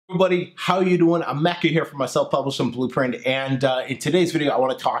Everybody, how you doing? I'm Mecca here from my self-publishing blueprint, and in today's video I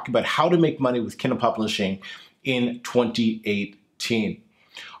want to talk about how to make money with Kindle publishing in 2018.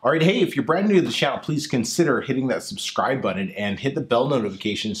 All right, hey, if you're brand new to the channel, please consider hitting that subscribe button and hit the bell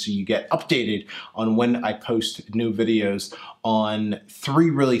notification so you get updated on when I post new videos on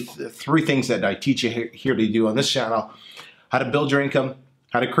three things that I teach you here to do on this channel: how to build your income,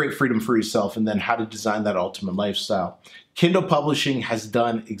 how to create freedom for yourself, and then how to design that ultimate lifestyle. Kindle publishing has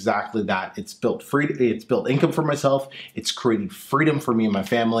done exactly that. It's built income for myself, it's created freedom for me and my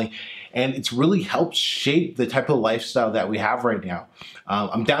family, and it's really helped shape the type of lifestyle that we have right now.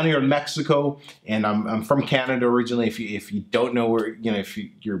 I'm down here in Mexico, and I'm from Canada originally. If you don't know where, if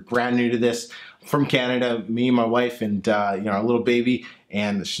you're brand new to this, I'm from Canada. Me and my wife and our little baby,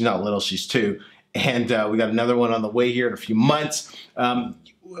 and she's not little, she's 2. And we got another one on the way here in a few months.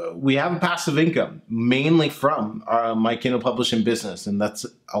 We have a passive income, mainly from my Kindle publishing business, and that's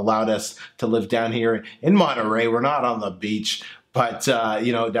allowed us to live down here in Monterrey. We're not on the beach, but down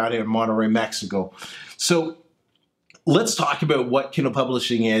here in Monterrey, Mexico. So let's talk about what Kindle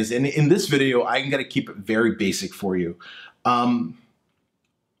publishing is. And in this video, I'm going to keep it very basic for you. I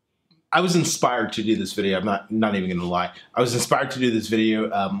was inspired to do this video. I'm not even going to lie. I was inspired to do this video.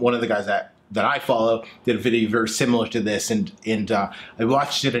 One of the guys that I follow did a video very similar to this, and I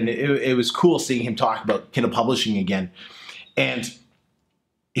watched it, and it was cool seeing him talk about Kindle publishing again. And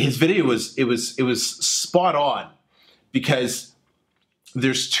his video was spot on, because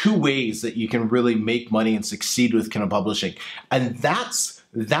there's 2 ways that you can really make money and succeed with Kindle publishing, and that's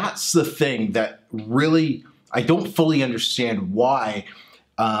the thing that really I don't fully understand why.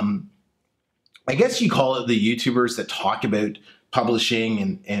 I guess you call it the YouTubers that talk about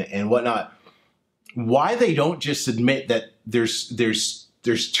publishing and whatnot, why they don't just admit that there's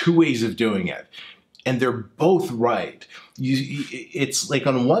 2 ways of doing it, and they're both right. It's like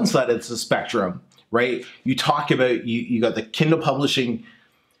on one side it's a spectrum, right? You talk about you got the Kindle publishing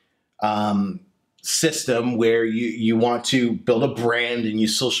system where you want to build a brand and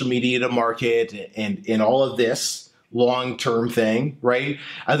use social media to market and all of this long-term thing, right?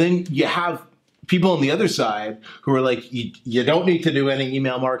 And then you have people on the other side who are like, you don't need to do any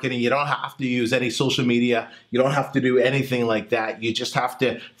email marketing. You don't have to use any social media. You don't have to do anything like that. You just have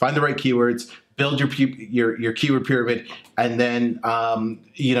to find the right keywords, build your keyword pyramid, and then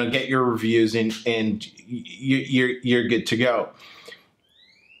get your reviews and you're good to go.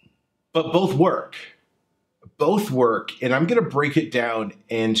 But both work. Both work, and I'm going to break it down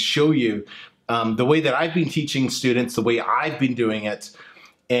and show you the way that I've been teaching students, the way I've been doing it,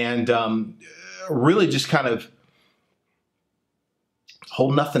 and really just kind of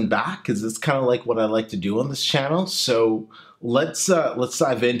hold nothing back, because it's kind of like what I like to do on this channel. So let's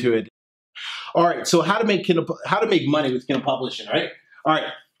dive into it. All right, so how to make money with Kindle publishing, right? All right,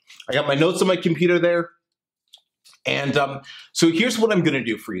 I got my notes on my computer there, and so here's what I'm going to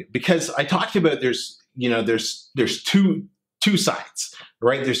do for you, because I talked about there's two sides,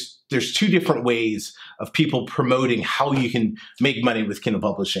 right? There's 2 different ways of people promoting how you can make money with Kindle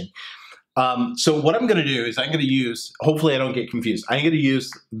publishing. So what I'm going to do is I'm going to use, hopefully I don't get confused, I'm going to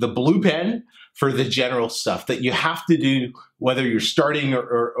use the blue pen for the general stuff that you have to do whether you're starting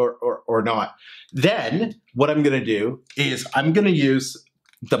or not. Then what I'm going to do is I'm going to use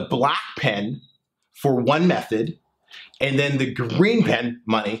the black pen for one method, and then the green pen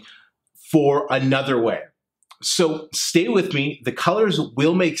money for another way. So stay with me. The colors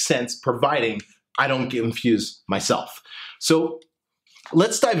will make sense, providing I don't get confused myself. So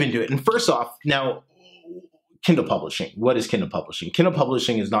let's dive into it. And first off, now, Kindle publishing. What is Kindle publishing? Kindle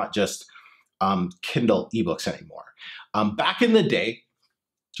publishing is not just Kindle ebooks anymore. Back in the day,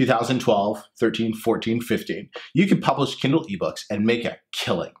 2012, 13, 14, 15, you could publish Kindle ebooks and make a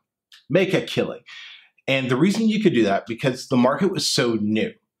killing. Make a killing. And the reason you could do that, because the market was so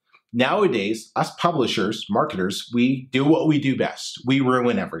new. Nowadays, us publishers, marketers, we do what we do best. We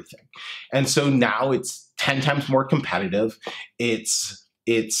ruin everything. And so now it's 10 times more competitive. It's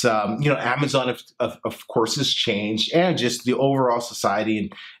Amazon, of course, has changed, and just the overall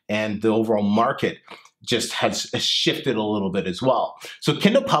society and the overall market just has shifted a little bit as well. So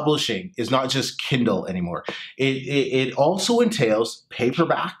Kindle publishing is not just Kindle anymore. It also entails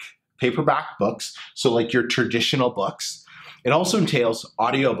paperback books, so like your traditional books. It also entails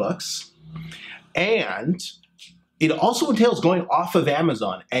audiobooks, and it also entails going off of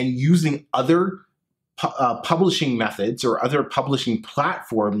Amazon and using other publishing methods or other publishing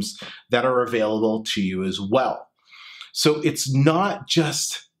platforms that are available to you as well. So it's not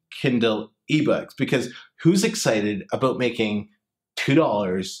just Kindle ebooks, because who's excited about making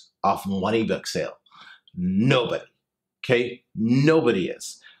 $2 off one ebook sale? Nobody. Okay? Nobody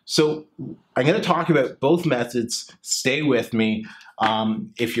is. So I'm going to talk about both methods. Stay with me.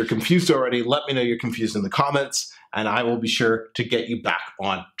 If you're confused already, let me know you're confused in the comments, and I will be sure to get you back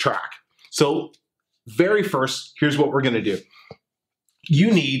on track. So very first, here's what we're going to do.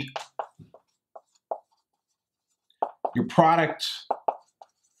 You need your product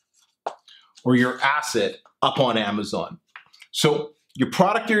or your asset up on Amazon. So your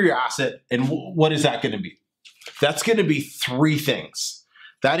product or your asset, and what is that going to be? That's going to be three things.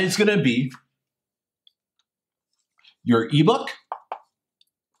 That is going to be your ebook,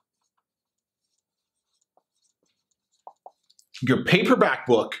 your paperback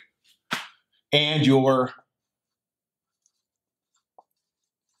book, and your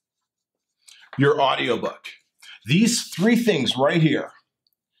audiobook. These three things right here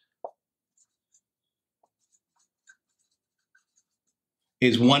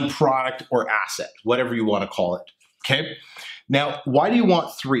is one product or asset, whatever you want to call it, okay? Now, why do you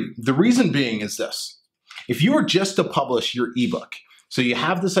want three? The reason being is this. If you were just to publish your ebook, so you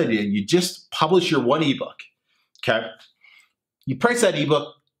have this idea, you just publish your one ebook, okay? You price that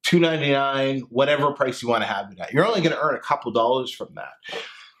ebook $2.99, whatever price you want to have it at. You're only going to earn a couple dollars from that.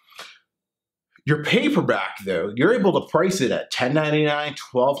 Your paperback, though, you're able to price it at $10.99,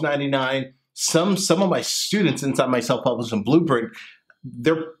 $12.99. Some of my students inside my self-publishing blueprint,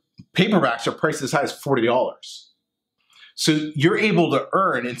 their paperbacks are priced as high as $40. So you're able to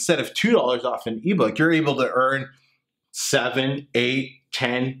earn, instead of $2 off an ebook, you're able to earn 7, 8,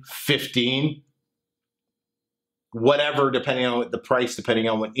 10, 15, whatever, depending on the price, depending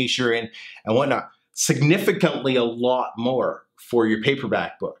on what niche you're in and whatnot. Significantly a lot more for your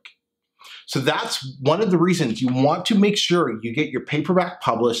paperback book. So that's one of the reasons you want to make sure you get your paperback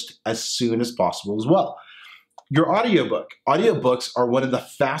published as soon as possible as well. Your audiobook. Audiobooks are one of the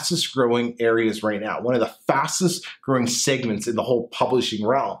fastest growing areas right now. One of the fastest growing segments in the whole publishing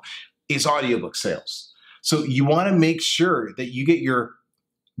realm is audiobook sales. So you want to make sure that you get your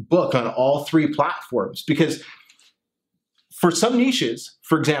book on all three platforms, because for some niches,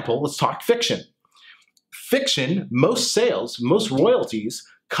 for example, let's talk fiction. Fiction, most sales, most royalties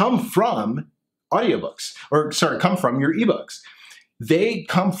come from audiobooks, or sorry, come from your ebooks. They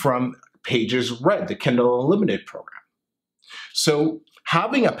come from pages read, the Kindle Unlimited program. So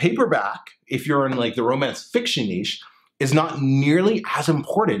having a paperback, if you're in like the romance fiction niche, is not nearly as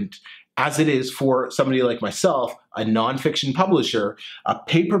important as it is for somebody like myself, a nonfiction publisher. A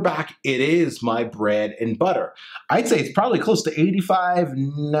paperback, it is my bread and butter. I'd say it's probably close to 85,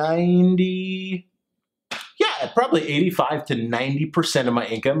 90, yeah, probably 85 to 90% of my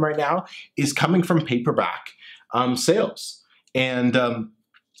income right now is coming from paperback sales. And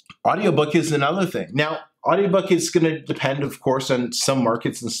audiobook is another thing. Now, audiobook is going to depend, of course, on some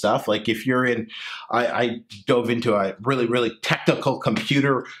markets and stuff. Like if you're in, I dove into a really, really technical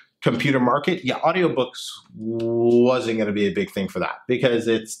computer market. Yeah, audiobooks wasn't going to be a big thing for that because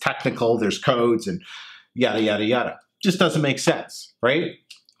it's technical, there's codes and yada, yada, yada. Just doesn't make sense, right?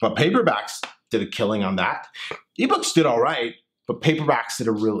 But paperbacks did a killing on that. Ebooks did all right, but paperbacks did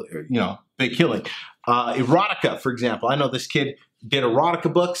a real, big killing. Erotica, for example. I know this kid did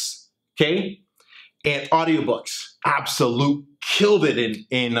erotica books, okay? And audiobooks, absolute killed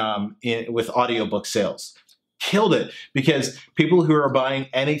it with audiobook sales. Killed it, because people who are buying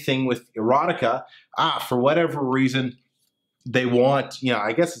anything with erotica, for whatever reason, they want,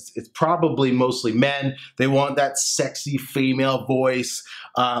 I guess it's probably mostly men. They want that sexy female voice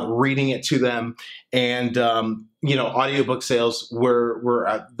reading it to them. And, audiobook sales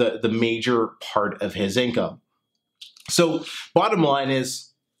were the major part of his income. So bottom line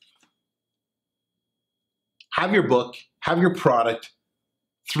is, have your book, have your product,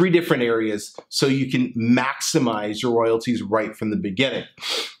 three different areas so you can maximize your royalties right from the beginning.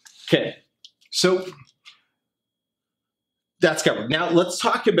 Okay, so that's covered. Now let's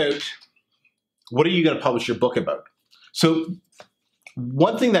talk about, what are you going to publish your book about? So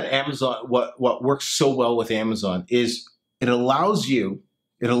one thing that Amazon, what works so well with Amazon is it allows you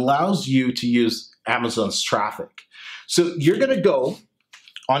to use Amazon's traffic. So you're going to go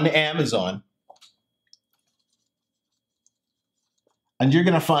onto Amazon and you're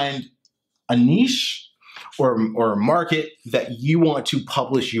going to find a niche or a market that you want to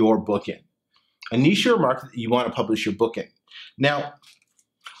publish your book in. A niche or a market that you want to publish your book in. Now,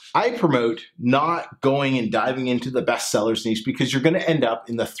 I promote not going and diving into the bestsellers niche, because you're going to end up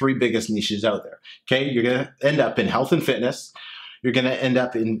in the three biggest niches out there. Okay, you're going to end up in health and fitness, you're going to end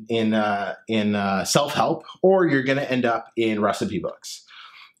up in self-help, or you're going to end up in recipe books.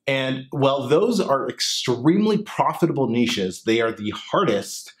 And while those are extremely profitable niches, they are the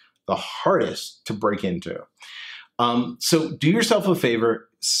hardest to break into. So do yourself a favor,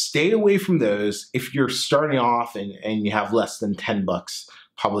 stay away from those if you're starting off and you have less than 10 books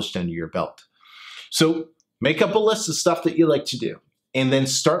published under your belt. So make up a list of stuff that you like to do, and then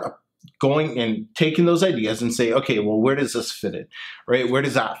start going and taking those ideas and say, okay, well, where does this fit in, right? Where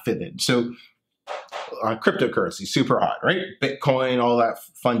does that fit in? So cryptocurrency, super hot, right? Bitcoin, all that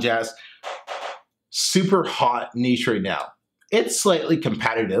fun jazz, super hot niche right now. It's slightly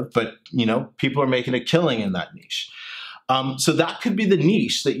competitive, but people are making a killing in that niche. So that could be the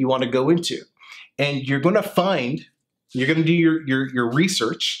niche that you want to go into. And you're going to do your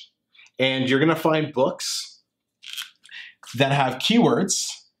research, and you're going to find books that have keywords.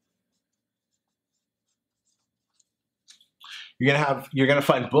 You're going to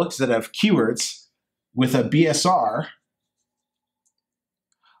find books that have keywords with a BSR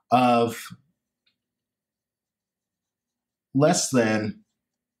of less than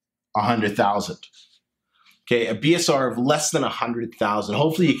 100,000. Okay, a BSR of less than 100,000.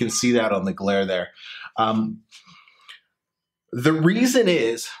 Hopefully you can see that on the glare there. The reason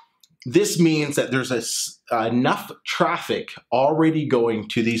is, this means that there's enough traffic already going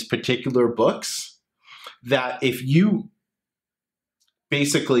to these particular books that if you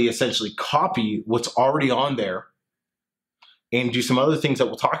basically essentially copy what's already on there and do some other things that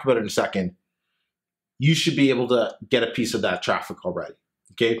we'll talk about in a second, you should be able to get a piece of that traffic already.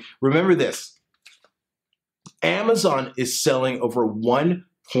 Okay, remember this. Amazon is selling over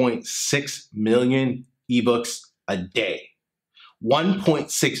 1.6 million ebooks a day.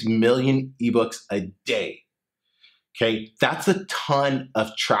 1.6 million ebooks a day. Okay, that's a ton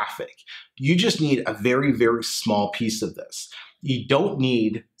of traffic. You just need a very, very small piece of this. You don't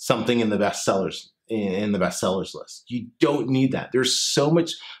need something in the bestsellers list. You don't need that. There's so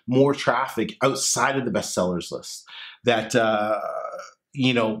much more traffic outside of the bestsellers list that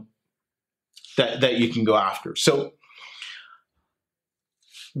that you can go after. So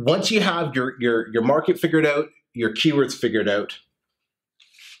once you have your market figured out, your keywords figured out,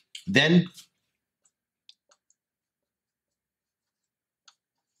 then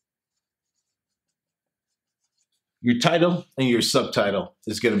your title and your subtitle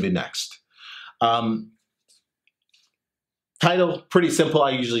is going to be next. Title, pretty simple.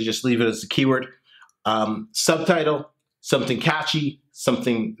 I usually just leave it as a keyword. Subtitle, something catchy,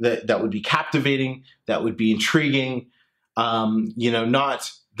 something that would be captivating, that would be intriguing.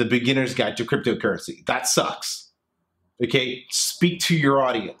 Not the beginner's guide to cryptocurrency. That sucks. Okay, speak to your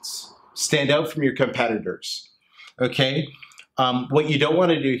audience. Stand out from your competitors. Okay. What you don't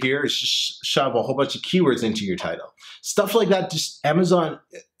want to do here is just shove a whole bunch of keywords into your title. Stuff like that, just Amazon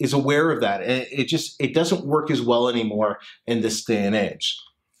is aware of that. And it doesn't work as well anymore in this day and age.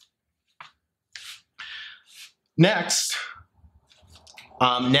 Next,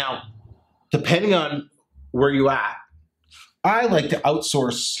 now, depending on where you're at, I like to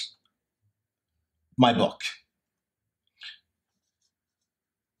outsource my book.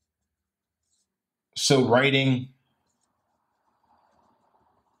 So writing,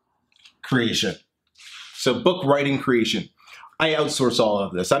 creation. So book writing, creation. I outsource all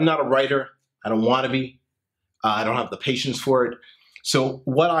of this. I'm not a writer. I don't want to be. I don't have the patience for it. So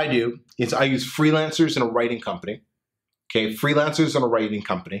what I do is I use freelancers in a writing company. Okay, freelancers in a writing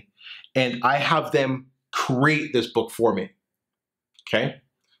company. And I have them create this book for me. Okay,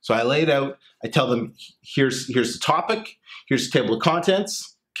 so I lay it out. I tell them, here's the topic. Here's the table of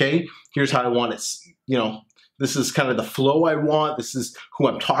contents. Okay, here's how I want it. This is kind of the flow I want. This is who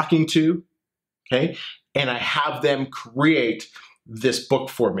I'm talking to, okay? And I have them create this book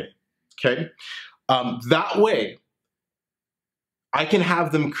for me, okay? That way, I can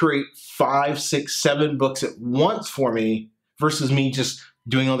have them create 5, 6, 7 books at once for me versus me just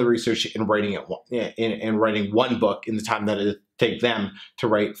doing all the research and writing writing one book in the time that it take them to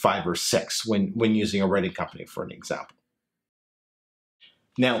write 5 or 6 when using a writing company, for an example.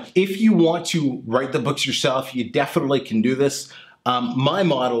 Now, if you want to write the books yourself, you definitely can do this. My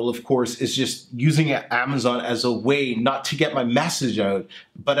model, of course, is just using Amazon as a way not to get my message out,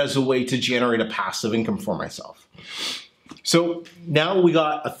 but as a way to generate a passive income for myself. So now we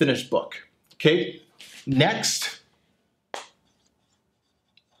got a finished book. Okay, next,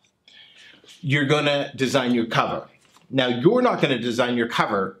 you're gonna design your cover. Now, you're not gonna design your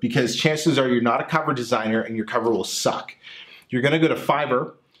cover because chances are you're not a cover designer and your cover will suck. You're gonna go to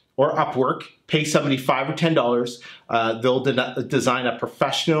Fiverr or Upwork, pay somebody $5 or $10. They'll design a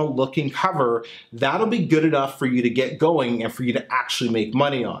professional looking cover. That'll be good enough for you to get going and for you to actually make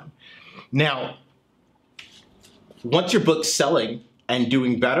money on. Now, once your book's selling and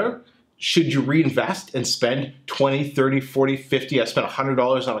doing better, should you reinvest and spend $20, $30, $40, $50? I spent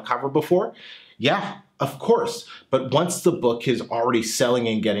 $100 on a cover before. Yeah, Of course, but once the book is already selling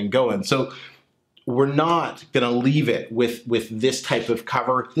and getting going. So we're not going to leave it with this type of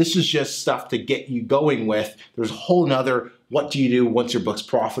cover. This is just stuff to get you going with. There's a whole nother, what do you do once your book's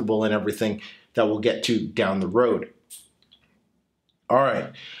profitable and everything that we'll get to down the road. All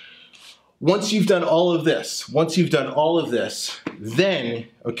right. Once you've done all of this, then,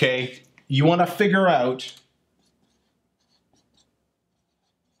 okay, you want to figure out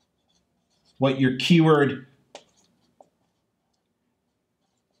what your keyword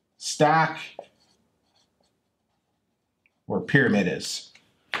stack or pyramid is,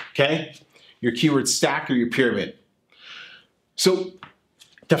 okay? Your keyword stack or your pyramid. So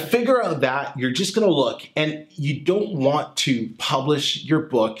to figure out that, you're just gonna look, and you don't want to publish your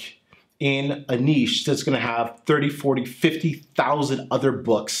book in a niche that's gonna have 30, 40, 50,000 other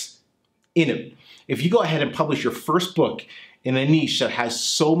books in it. If you go ahead and publish your first book in a niche that has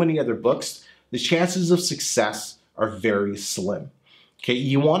so many other books, the chances of success are very slim. Okay,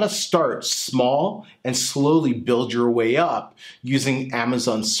 you want to start small and slowly build your way up using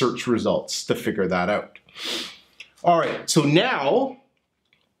Amazon search results to figure that out. All right, so now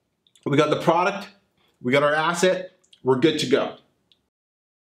we got the product, we got our asset, we're good to go.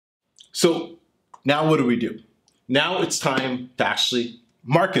 So now what do? Now it's time to actually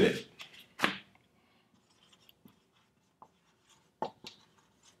market it.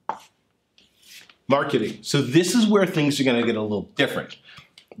 Marketing. So this is where things are going to get a little different.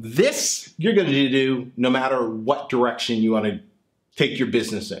 This you're going to do no matter what direction you want to take your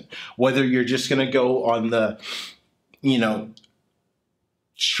business in. Whether you're just going to go on the,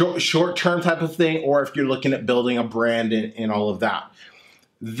 short-term type of thing, or if you're looking at building a brand and all of that.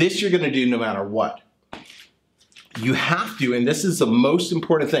 This you're going to do no matter what. You have to, and this is the most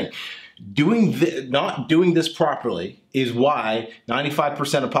important thing, not doing this properly is why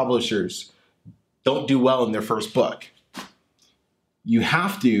 95% of publishers don't do well in their first book. You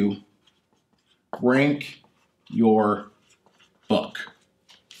have to rank your book.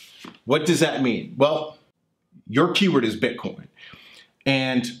 What does that mean? Well, your keyword is Bitcoin.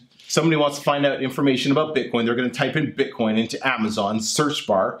 And somebody wants to find out information about Bitcoin. They're going to type in Bitcoin into Amazon's search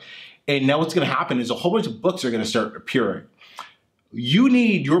bar. And now what's going to happen is a whole bunch of books are going to start appearing. You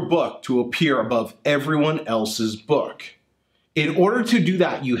need your book to appear above everyone else's book. In order to do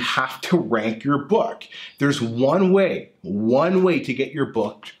that, you have to rank your book. There's one way to get your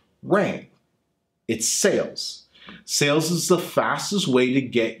book ranked. It's sales. Sales is the fastest way to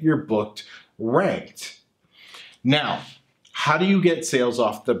get your book ranked. Now, how do you get sales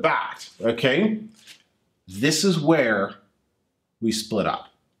off the bat? Okay, this is where we split up.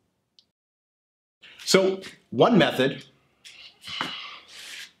 So one method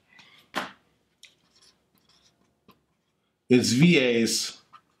is VAs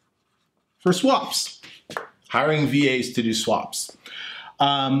for swaps, hiring VAs to do swaps.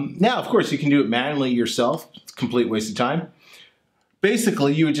 Now, of course, you can do it manually yourself. It's a complete waste of time.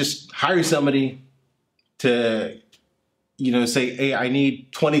 Basically, you would just hire somebody to, say, hey, I need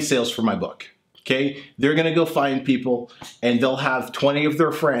 20 sales for my book, okay? They're gonna go find people and they'll have 20 of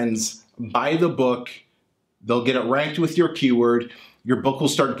their friends buy the book. They'll get it ranked with your keyword. Your book will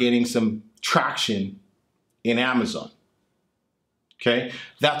start gaining some traction in Amazon. Okay,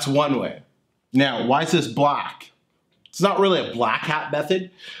 that's one way. Now, why is this black? It's not really a black hat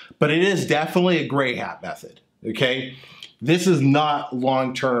method, but it is definitely a gray hat method, okay? This is not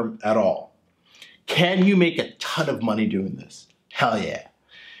long-term at all. Can you make a ton of money doing this? Hell yeah.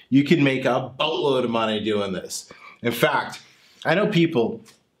 You can make a boatload of money doing this. In fact, I know people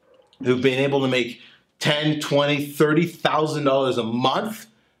who've been able to make $10,000, $20,000, $30,000 a month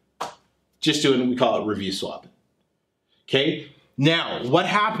just doing, we call it review swapping, okay? Now, what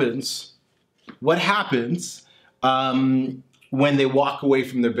happens when they walk away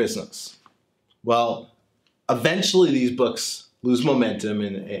from their business? Well, eventually these books lose momentum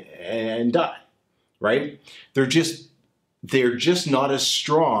and die, right? They're just not as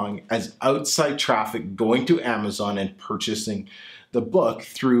strong as outside traffic going to Amazon and purchasing the book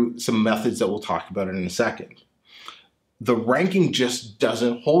through some methods that we'll talk about in a second. The ranking just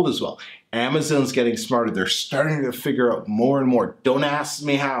doesn't hold as well. Amazon's getting smarter. They're starting to figure out more and more. Don't ask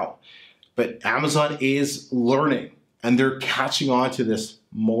me how, but Amazon is learning and they're catching on to this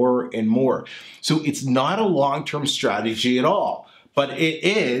more and more. So it's not a long-term strategy at all, but it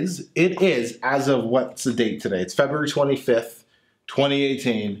is as of what's the date today? It's February 25th,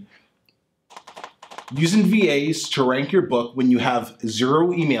 2018. Using VAs to rank your book when you have 0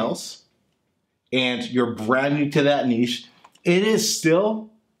 emails and you're brand new to that niche, it is still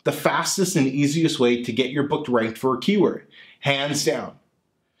the fastest and easiest way to get your book ranked for a keyword, hands down,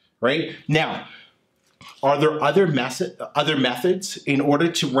 right? Now, Are there other methods in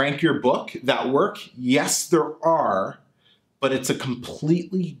order to rank your book that work? Yes, there are, but it's a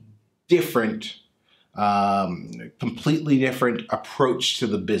completely different approach to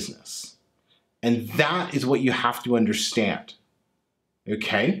the business. And that is what you have to understand,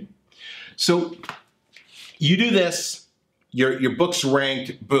 okay? So you do this, your book's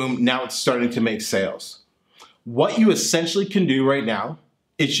ranked, boom, now it's starting to make sales. What you essentially can do right now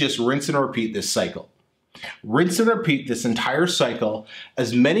is just rinse and repeat this cycle. Rinse and repeat this entire cycle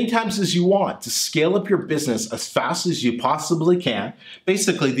as many times as you want to scale up your business as fast as you possibly can.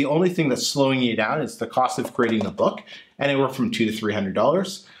 Basically, the only thing that's slowing you down is the cost of creating a book, anywhere from $200 to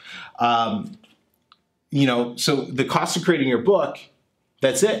 $300. So the cost of creating your book,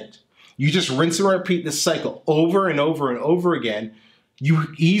 that's it. You just rinse and repeat this cycle over and over and over again.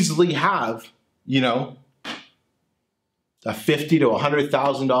 You easily have, a $50,000 to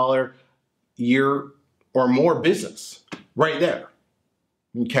 $100,000 year or more business right there,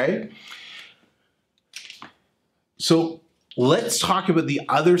 okay? So let's talk about the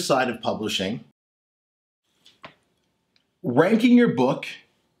other side of publishing. Ranking your book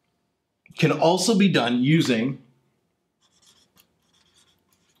can also be done using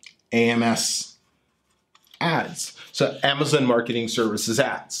AMS ads, so Amazon Marketing Services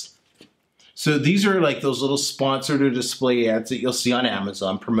ads. So these are like those little sponsored or display ads that you'll see on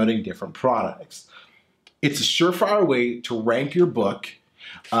Amazon promoting different products. It's a surefire way to rank your book.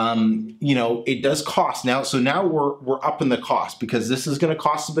 It does cost now. So now we're up in the cost because this is going to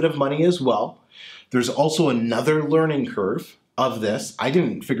cost a bit of money as well. There's also another learning curve of this. I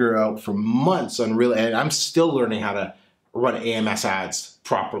didn't figure out for months and I'm still learning how to run AMS ads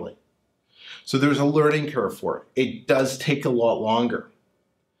properly. So there's a learning curve for it. It does take a lot longer,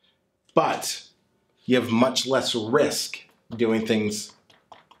 but you have much less risk doing things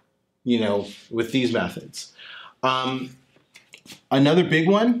with these methods. Another big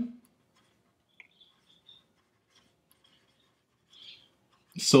one,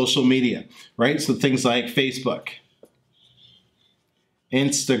 social media, right? So things like Facebook,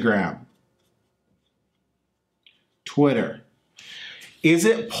 Instagram, Twitter. Is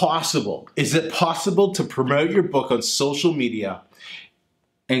it possible to promote your book on social media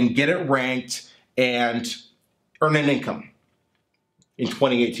and get it ranked and earn an income in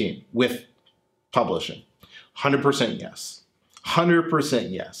 2018 with publishing? 100% yes.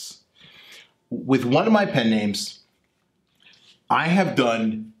 100% yes. With one of my pen names, I have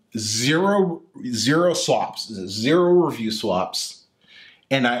done zero swaps, zero review swaps,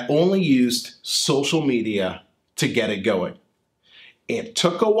 and I only used social media to get it going. It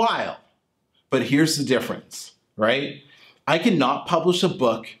took a while, but here's the difference, right? I cannot publish a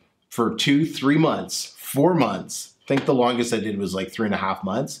book for 2, 3 months, 4 months. I think the longest I did was like 3.5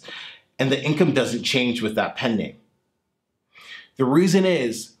 months. And the income doesn't change with that pen name. The reason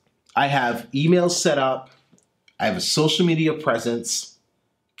is I have emails set up. I have a social media presence,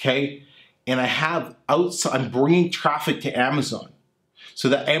 okay? And I'm bringing traffic to Amazon. So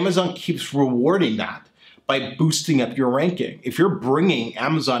that Amazon keeps rewarding that by boosting up your ranking. If you're bringing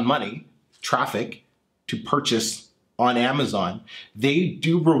Amazon money, traffic, to purchase on Amazon, they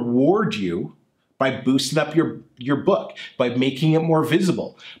do reward you by boosting up your book, by making it more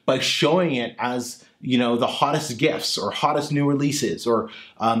visible, by showing it as the hottest gifts or hottest new releases or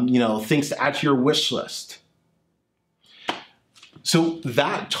things to add to your wish list. So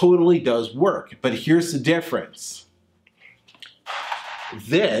that totally does work, but here's the difference.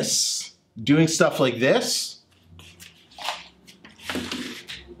 Doing stuff like this,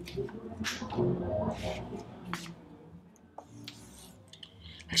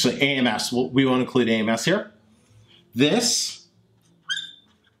 actually AMS, we won't include AMS here. This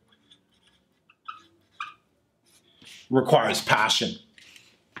requires passion,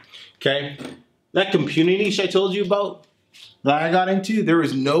 okay? That computer niche I told you about that I got into, there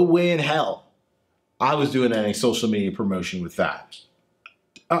is no way in hell I was doing any social media promotion with that.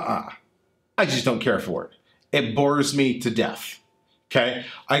 I just don't care for it. It bores me to death, okay?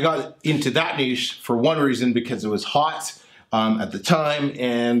 I got into that niche for one reason, because it was hot at the time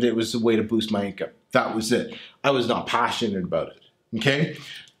and it was a way to boost my income. That was it. I was not passionate about it, okay?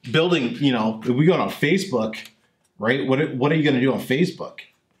 Building, if we go on Facebook, right? What are you gonna do on Facebook?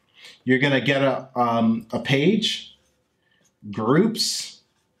 You're gonna get a page, groups.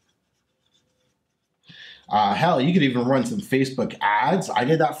 Hell, you could even run some Facebook ads. I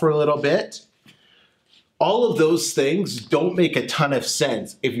did that for a little bit. All of those things don't make a ton of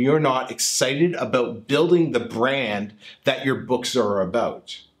sense if you're not excited about building the brand that your books are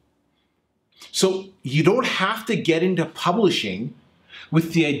about. So you don't have to get into publishing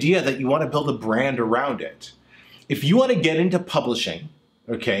with the idea that you want to build a brand around it. If you want to get into publishing,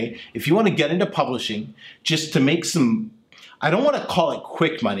 okay, if you want to get into publishing just to make some, I don't want to call it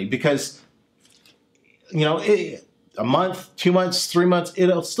quick money because, you know, a month, 2 months, 3 months,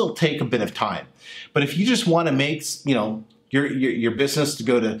 it'll still take a bit of time. But if you just want to make, you know, your business to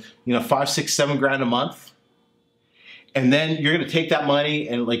go to, you know, 5, 6, 7 grand a month, and then you're going to take that money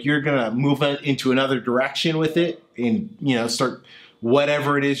and like you're going to move it into another direction with it and, you know, start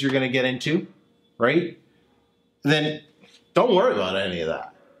whatever it is you're going to get into, right? Then don't worry about any of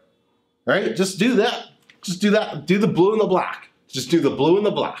that, right? Just do that. Just do that. Do the blue and the black. Just do the blue and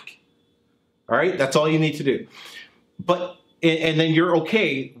the black. All right? That's all you need to do. But, and then you're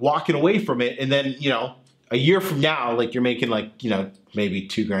okay walking away from it. And then, you know, a year from now, like you're making like, you know, maybe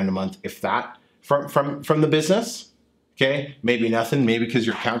 2 grand a month, if that, from the business. Okay? Maybe nothing. Maybe because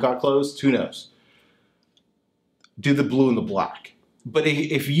your account got closed. Who knows? Do the blue and the black. But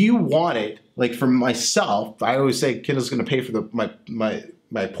if you want it, like for myself, I always say Kindle's going to pay for my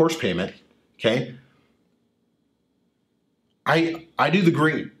Porsche payment. Okay? I do the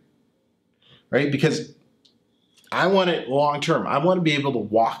green, right? Because I want it long term. I want to be able to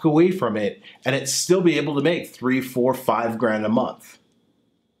walk away from it and it still be able to make 3, 4, 5 grand a month,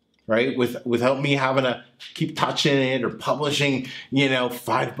 right? Without me having to keep touching it or publishing, you know,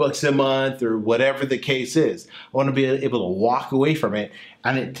 5 books a month or whatever the case is. I want to be able to walk away from it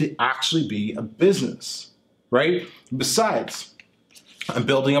and it to actually be a business, right? Besides, I'm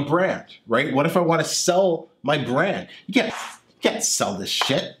building a brand, right? What if I want to sell my brand? You can't sell this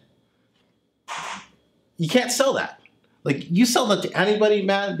shit. You can't sell that. Like, you sell that to anybody,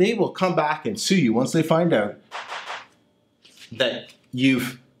 man, they will come back and sue you once they find out that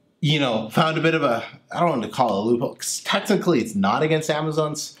you've, you know, found a bit of a, I don't want to call it a loophole, because technically it's not against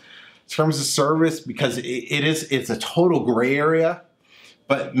Amazon's terms of service because it's a total gray area.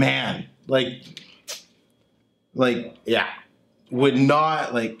 But man, yeah, would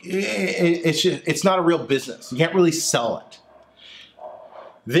not, like, it's not a real business. You can't really sell it.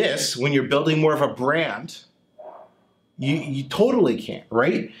 This, when you're building more of a brand, you totally can't,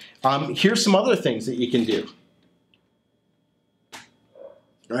 right? Here's some other things that you can do,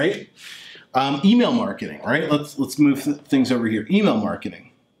 right? Email marketing, right? Let's move things over here. Email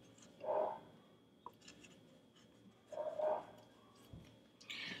marketing.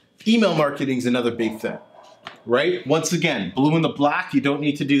 Email marketing is another big thing, right? Once again, blue and the black, you don't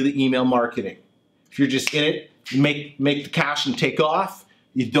need to do the email marketing. If you're just in it, make the cash and take off,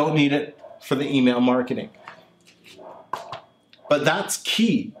 you don't need it for the email marketing. But that's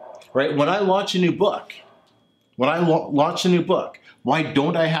key, right? When I launch a new book, why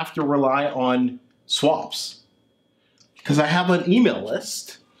don't I have to rely on swaps? Because I have an email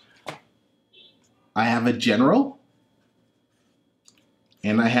list, I have a general,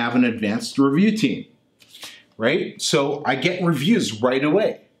 and I have an advanced review team, right? So I get reviews right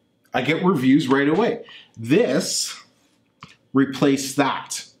away. This replaced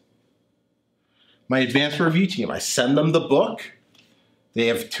that. My advanced review team, I send them the book. They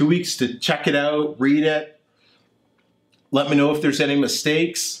have 2 weeks to check it out, read it, let me know if there's any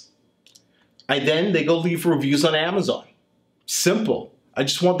mistakes. They go leave reviews on Amazon. Simple. I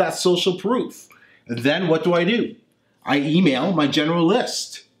just want that social proof. And then what do? I email my general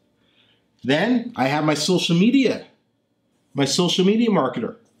list. Then I have my social media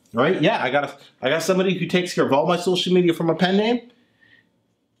marketer, right? Yeah, I got somebody who takes care of all my social media from a pen name.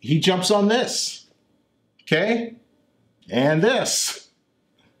 He jumps on this, okay? And this,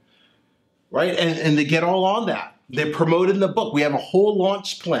 right? And they get all on that. They're promoting the book. We have a whole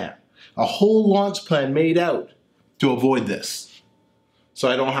launch plan made out to avoid this. So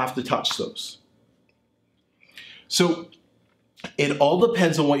I don't have to touch those. So it all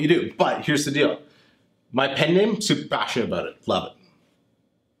depends on what you do. But here's the deal. My pen name, super passionate about it. Love it.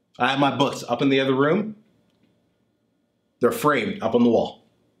 I have my books up in the other room. They're framed up on the wall.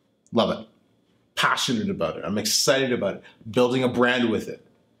 Love it. Passionate about it. I'm excited about it. Building a brand with it.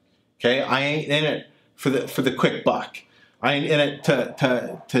 Okay? I ain't in it for the quick buck. I ain't in it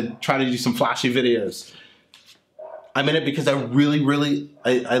to try to do some flashy videos. I'm in it because I really,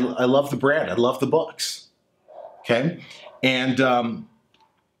 I love the brand. I love the books. Okay? And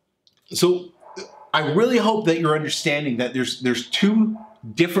so I really hope that you're understanding that there's 2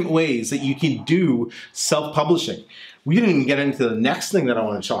 different ways that you can do self-publishing. We didn't even get into the next thing that I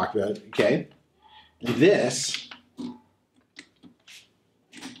want to talk about, okay? This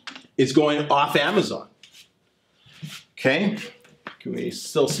is going off Amazon. Okay? Can we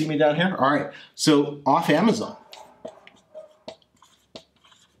still see me down here? All right. So off Amazon.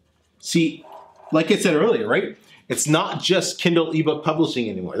 See, like I said earlier, right? It's not just Kindle ebook publishing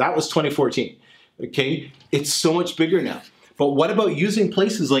anymore. That was 2014. Okay, it's so much bigger now. But what about using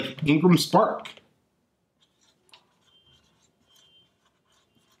places like Ingram Spark?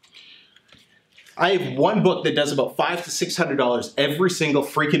 I have one book that does about $500 to $600 every single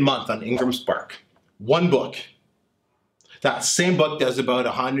freaking month on Ingram Spark. One book. That same book does about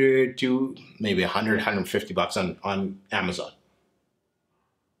 100 to maybe 100, 150 bucks on Amazon.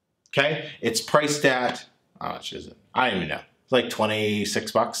 Okay, it's priced at, how much is it? I don't even know. It's like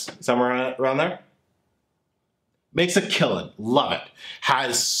 26 bucks, somewhere around there. Makes a killing, love it.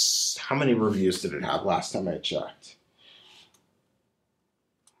 Has, how many reviews did it have last time I checked?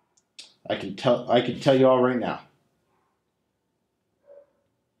 I can tell you all right now.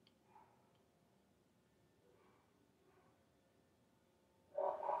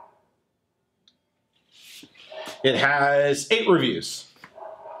 It has 8 reviews.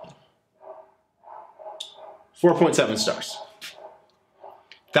 4.7 stars.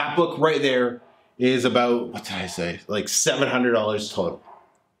 That book right there is about, what did I say? Like $700 total.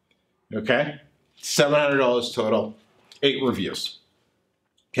 Okay? $700 total, 8 reviews.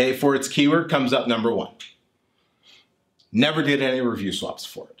 Okay, for its keyword, comes up number 1. Never did any review swaps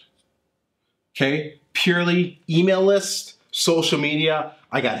for it. Okay, purely email list, social media.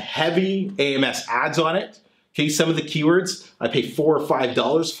 I got heavy AMS ads on it. Okay, some of the keywords I pay $4 or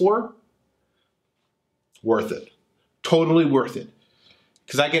 $5 for. Worth it. Totally worth it.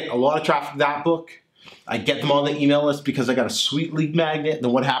 Because I get a lot of traffic to that book. I get them on the email list because I got a sweet lead magnet. And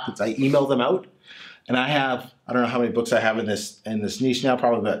then what happens? I email them out. And I have, I don't know how many books I have in this niche now,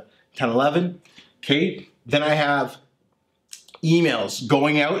 probably about 10, 11. Okay. Then I have emails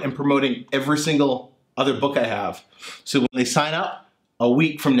going out and promoting every single other book I have. So when they sign up, a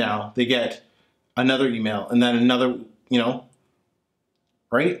week from now, they get another email and then another, you know,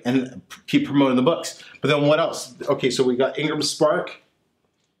 right? And keep promoting the books. But then what else? Okay, so we got Ingram Spark.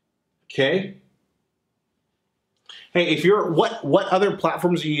 Okay. Hey, if you're, what other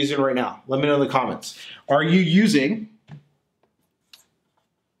platforms are you using right now? Let me know in the comments. Are you using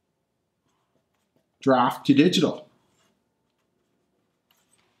Draft to Digital?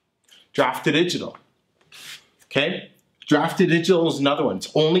 Draft to Digital. Okay. Draft to Digital is another one.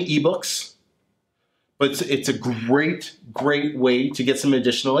 It's only ebooks, but it's a great, great way to get some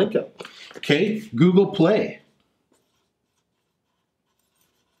additional income. Okay. Google Play.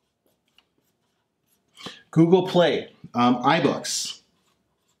 Google Play, iBooks,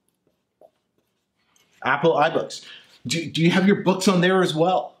 Apple iBooks. Do you have your books on there as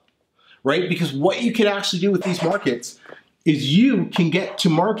well? Right? Because what you can actually do with these markets is you can get to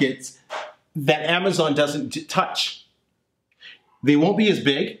markets that Amazon doesn't touch. They won't be as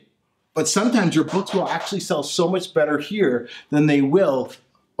big, but sometimes your books will actually sell so much better here than they will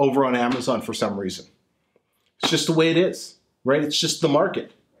over on Amazon for some reason. It's just the way it is, right? It's just the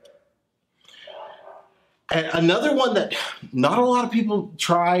market. And another one that not a lot of people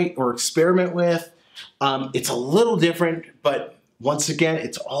try or experiment with, it's a little different, but once again,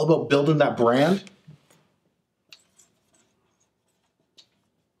 it's all about building that brand.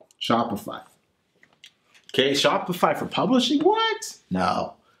 Shopify. Okay, Shopify for publishing? What?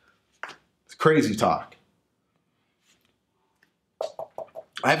 No. It's crazy talk.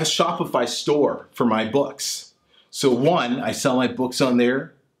 I have a Shopify store for my books. So one, I sell my books on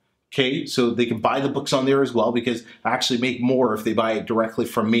there. Okay, so they can buy the books on there as well because I actually make more if they buy it directly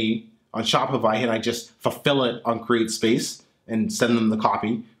from me on Shopify and I just fulfill it on CreateSpace and send them the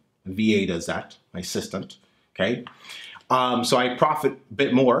copy. The VA does that, my assistant. Okay, so I profit a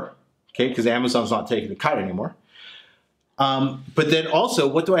bit more. Okay, because Amazon's not taking a cut anymore. But then also,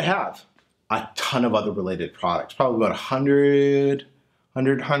 what do I have? A ton of other related products, probably about 100,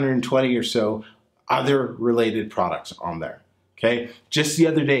 120 or so other related products on there. Okay, just the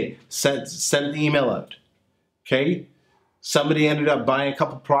other day, sent the email out. Okay, somebody ended up buying a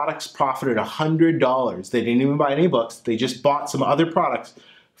couple products, profited $100. They didn't even buy any books. They just bought some other products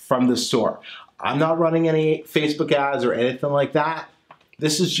from the store. I'm not running any Facebook ads or anything like that.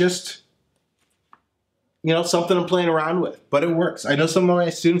 This is just, you know, something I'm playing around with, but it works. I know some of my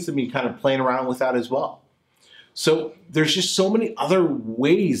students have been kind of playing around with that as well. So there's just so many other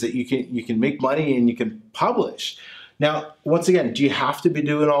ways that you can make money and you can publish. Now, once again, do you have to be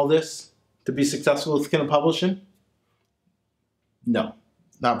doing all this to be successful with Kindle publishing? No,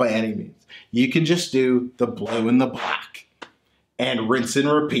 not by any means. You can just do the blue and the black and rinse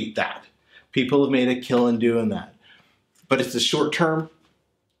and repeat that. People have made a killing doing that. But it's the short term.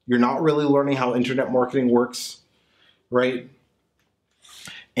 You're not really learning how internet marketing works, right?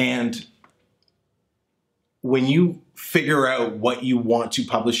 And when you figure out what you want to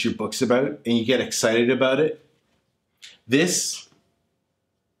publish your books about and you get excited about it, This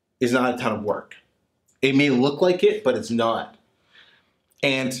is not a ton of work. It may look like it, but it's not.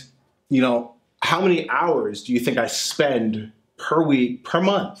 And, you know, how many hours do you think I spend per week, per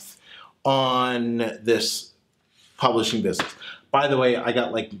month on this publishing business? By the way, I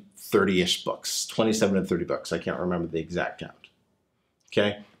got like 30-ish books, 27 to 30 books. I can't remember the exact count.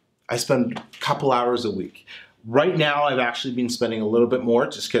 Okay? I spend a couple hours a week. Right now, I've actually been spending a little bit more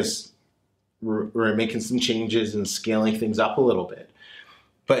just because we're making some changes and scaling things up a little bit.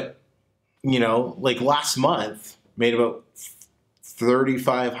 But, you know, like last month, made about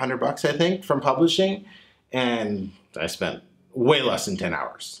 $3,500, I think, from publishing, and I spent way less than 10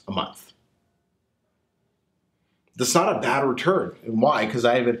 hours a month. That's not a bad return. And why? Because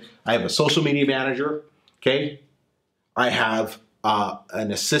I have a social media manager, okay? I have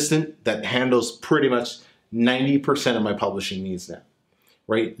an assistant that handles pretty much 90% of my publishing needs now,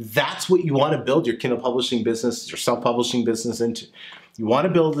 right? That's what you want to build your Kindle publishing business, your self-publishing business into. You want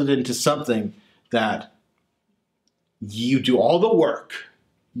to build it into something that you do all the work,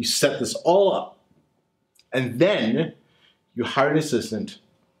 you set this all up, and then you hire an assistant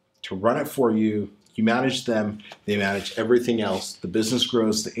to run it for you. You manage them, they manage everything else. The business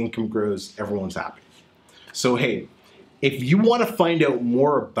grows, the income grows, everyone's happy. So hey, if you want to find out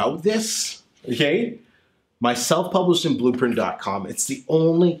more about this, okay, my self-publishing-blueprint.com, it's the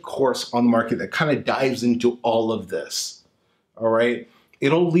only course on the market that kind of dives into all of this, all right?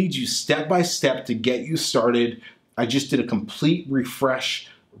 It'll lead you step by step to get you started. I just did a complete refresh,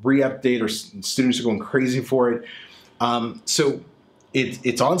 re-update, or students are going crazy for it. So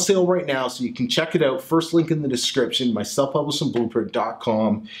it's on sale right now, so you can check it out. First link in the description, my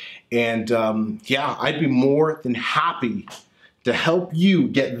self-publishingblueprint.com. And yeah, I'd be more than happy to help you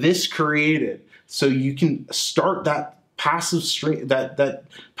get this created so you can start that passive stream, that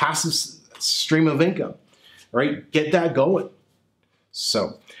passive stream of income, right? Get that going.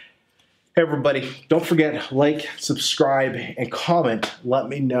 So, everybody, don't forget, like, subscribe, and comment. Let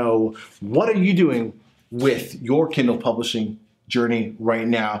me know, what are you doing with your Kindle publishing journey right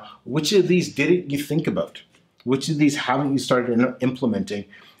now? Which of these didn't you think about? Which of these haven't you started implementing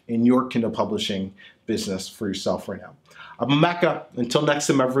in your Kindle publishing business for yourself right now? I'm Emeka. Until next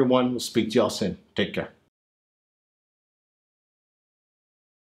time, everyone, we'll speak to y'all soon. Take care.